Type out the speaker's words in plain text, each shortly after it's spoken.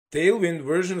Tailwind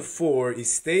version 4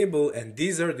 is stable, and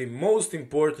these are the most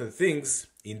important things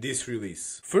in this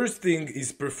release. First thing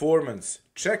is performance.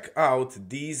 Check out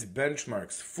these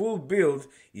benchmarks. Full build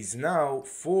is now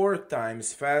 4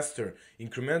 times faster,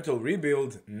 incremental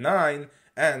rebuild 9,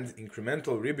 and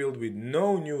incremental rebuild with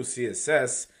no new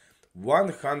CSS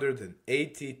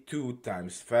 182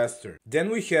 times faster. Then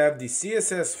we have the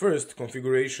CSS first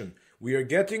configuration. We are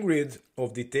getting rid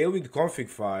of the Tailwind config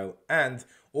file, and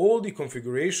all the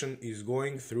configuration is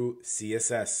going through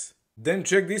CSS. Then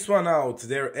check this one out.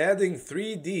 They're adding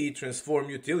 3D transform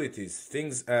utilities,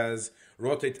 things as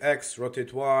rotate X,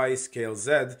 rotate Y, scale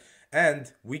Z,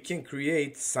 and we can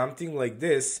create something like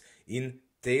this in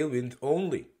Tailwind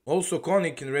only. Also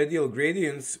conic and radial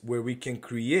gradients, where we can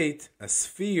create a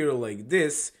sphere like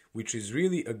this, which is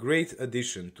really a great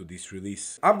addition to this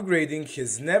release. Upgrading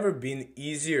has never been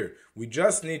easier. We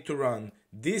just need to run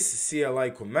this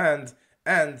CLI command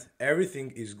and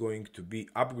everything is going to be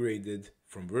upgraded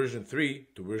from version 3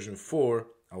 to version 4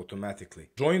 automatically.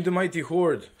 Join the mighty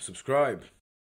Horde, subscribe.